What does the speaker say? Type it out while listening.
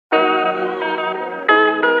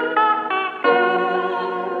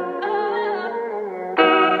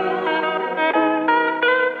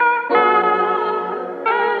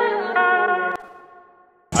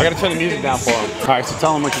gotta turn the music down for him. All right, so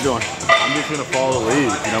tell him what you're doing. I'm just gonna follow the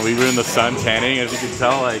lead. You know, we were in the sun tanning, as you can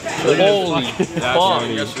tell. Like, holy fuck!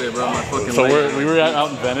 Yesterday, bro, my fucking so we were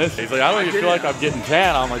out in Venice. He's like, I don't even feel like I'm getting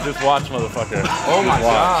tan. I'm like, just watch, motherfucker. Oh my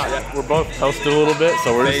god! Yeah, we're both toasted a little bit,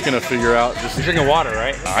 so we're just gonna figure out. You're drinking water,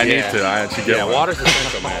 right? I need to. I actually get one. Water's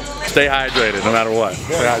essential, man. Stay hydrated, no matter what.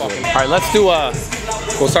 Stay hydrated. All right, let's do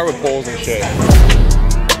we'll start with bowls and shit.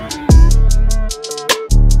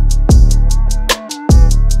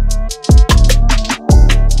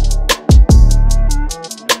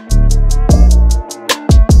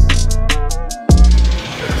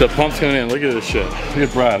 The pump's coming in. Look at this shit. Look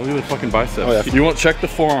at Brad. Look at the fucking biceps. Oh, yeah. You won't check the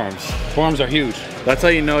forearms. Forearms are huge. That's how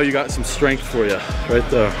you know you got some strength for you, right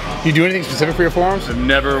there. You do anything specific for your forearms?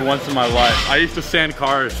 Never once in my life. I used to sand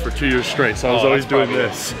cars for 2 years straight, so I was always doing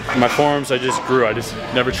this. My forearms, I just grew. I just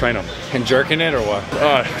never train them. And jerking it or what?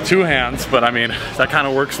 2 hands, but I mean, that kind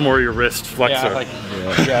of works more your wrist flexor.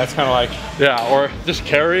 Yeah, it's kind of like. Yeah, or just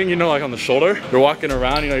carrying, you know, like on the shoulder. You're walking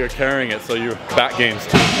around, you know, you're carrying it, so your back gains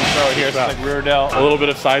too. So here's like rear delt. A little bit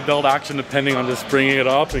of side delt action depending on just bringing it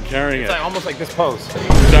up and carrying it. It's like almost like this pose.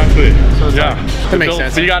 Exactly. So yeah. That makes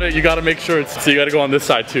sense. So you gotta make sure it's, so you gotta go on this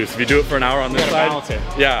side too. So if you do it for an hour on this side. Balance it.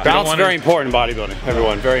 Yeah. Balance is very important in bodybuilding,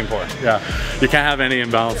 everyone, very important. Yeah. You can't have any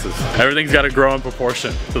imbalances. Everything's gotta grow in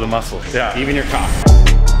proportion to the muscle. Yeah. Even your cock.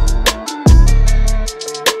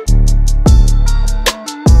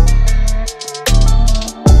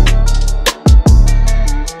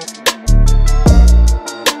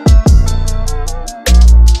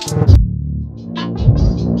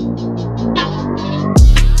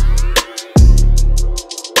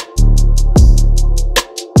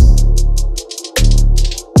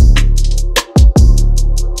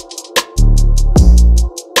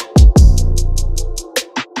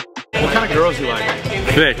 Girls you like?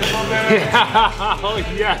 Thick. Oh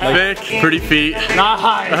yeah. Thick, pretty feet.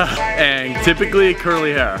 Nice. And typically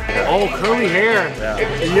curly hair. Oh, curly hair. Yeah.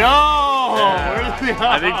 Yo! Yeah.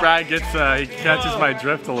 I think Brad gets, he catches my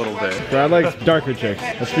drift a little bit. Brad likes darker chicks.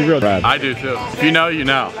 Let's be real, Brad. I do too. If you know, you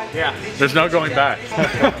know. Yeah. There's no going back.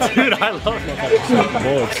 Dude, I love that.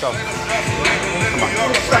 Bullets. Come on.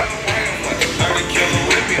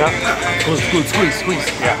 Yeah. Squeeze.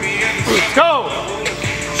 Yeah. Let's go!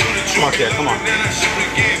 Come on, kid, come on.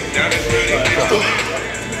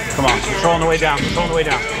 Come on, control on the way down,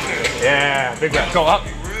 Yeah, big breath, go up.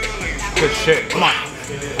 Good shit, come on.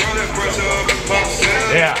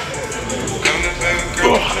 Yeah.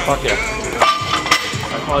 Fuck yeah.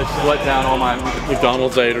 I probably sweat down all my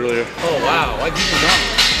McDonald's I ate earlier. Oh wow, why'd you do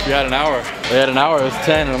that? We had an hour. They had an hour, it was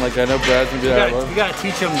 10, and I'm like, I know Brad's gonna do that. You gotta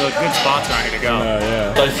teach them the good spots around here to go.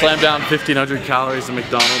 Yeah. So I slammed down 1,500 calories in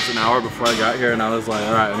McDonald's an hour before I got here, and I was like,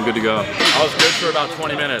 all right, I'm good to go. I was good for about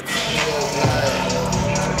 20 minutes.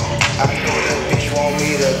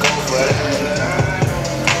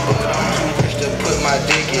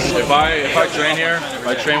 If I train here, if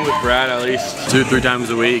I train with Brad at least 2-3 times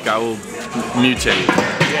a week, I will mutate.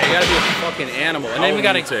 Yeah, you gotta be a fucking animal. And then we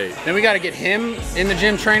gotta get him in the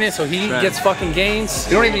gym training so he gets fucking gains.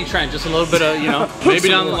 You don't even need to train, just a little bit of, you know. Maybe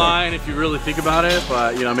down the line if you really think about it,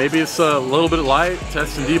 but you know, maybe it's a little bit light,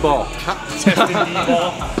 testing D-ball. Testing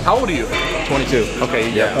D-ball. How old are you? 22. Okay,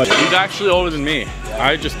 yeah. He's actually older than me.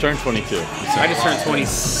 I just turned 22. I just turned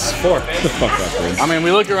 24. What the fuck up, dude? I mean,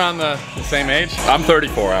 we look around the same age. I'm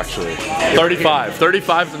 34 actually. 35.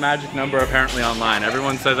 35 is the magic number apparently online.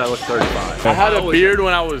 Everyone says I look 35. I had a beard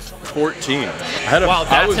when I was 14. Wow,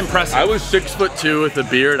 that's impressive. I was 6'2" with a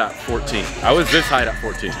beard at 14. I was this height at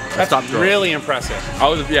 14. That's really impressive.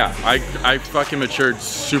 I fucking matured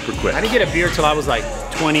super quick. I didn't get a beard till I was like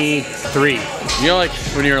 23. You know, like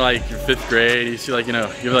when you're like 5th grade, you see like, you know,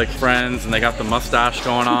 you have like friends and they got the mustache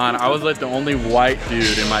going on. I was like the only white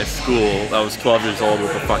dude in my school that was 12 years old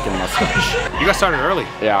with a fucking mustache. You got started early.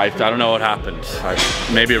 Yeah, I don't know what happened.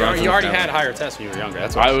 Maybe around. You already had higher tests when you were younger.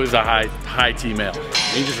 That's why I was a high T male.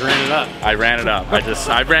 You just ran it up. I ran it up.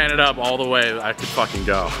 I ran it up all the way I could fucking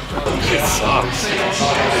go. It sucks.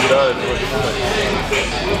 It does.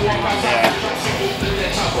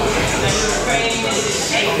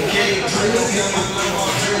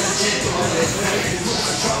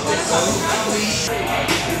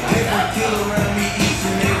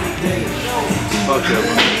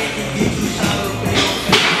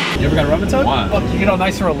 You ever got a rub and tug? What? You get all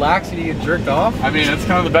nice and relaxed and you get jerked off? I mean, it's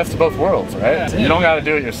kind of the best of both worlds, right? You don't got to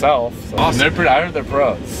do it yourself. So. Awesome. I heard they're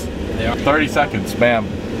pros. They are. 30 seconds, bam.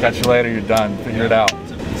 Catch you later, you're done. Figure it out.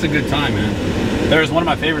 It's a good time, man. There's one of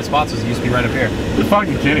my favorite spots was used to be right up here. You're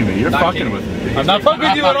fucking kidding me. You're Not fucking kidding. with me. I'm not fucking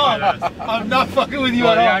with you at all. I'm not fucking with you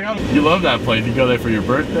at all. You love that place. You go there for your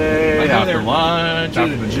birthday, after lunch,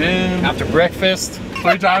 after the gym, after breakfast.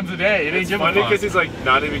 3 times a day. He didn't give a fuck. Funny because he's like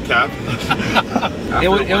not even capped. It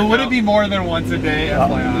wouldn't be more than once a day,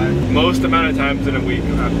 FYI. Most amount of times in a week.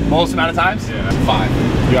 Most amount of times? Yeah.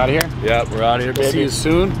 5. You out of here? Yep, we're out of here, baby. We'll see you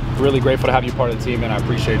soon. Really grateful to have you part of the team, and I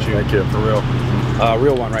appreciate you. Thank you. For real.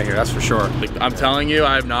 Real one right here, that's for sure. Like, I'm telling you,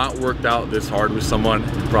 I have not worked out this hard with someone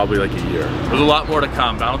in probably like a year. There's a lot more to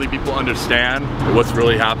come. I don't think people understand what's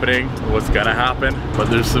really happening, what's gonna happen,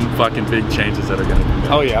 but there's some fucking big changes that are gonna be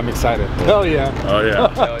made. Oh yeah, I'm excited. Hell yeah. Oh yeah.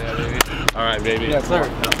 Hell yeah, baby. All right, baby. Yes, sir.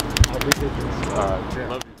 I appreciate this. All right. Yeah.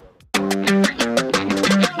 Love you.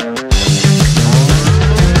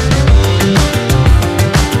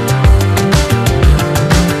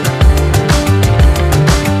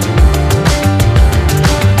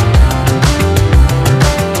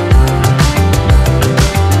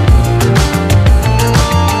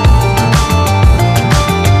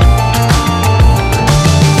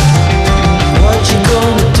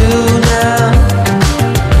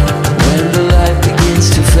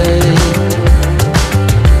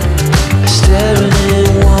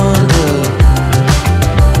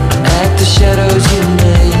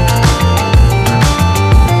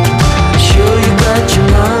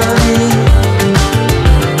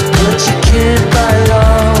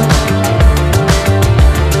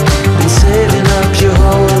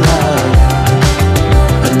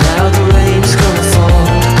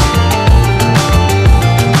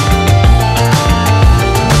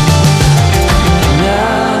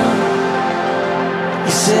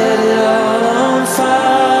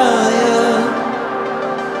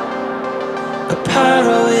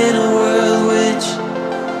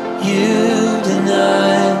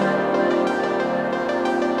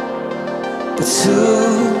 But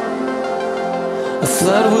soon a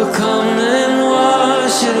flood will come and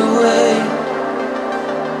wash it away,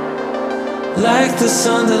 like the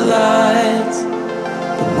sun that lights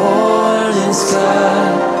the morning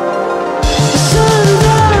sky. The sun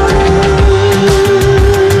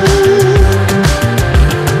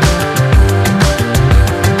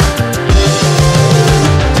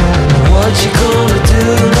what you gonna do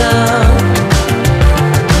now?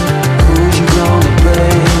 Who you gonna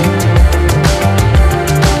blame?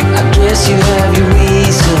 I guess you have your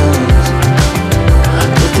reasons,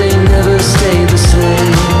 but they never stay the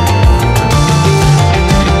same.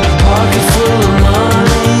 Pocket full of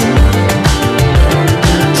money,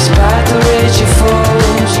 despite the rage you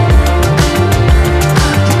foes.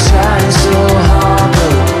 You're trying so hard,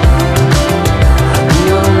 but we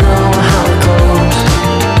all know how it goes.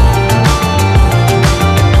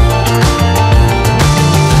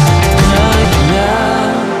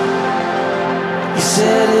 You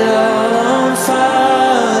set it all on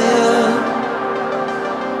fire,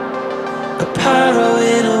 a pyro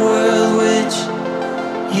in a world which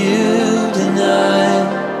you deny.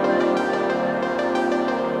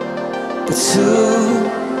 But soon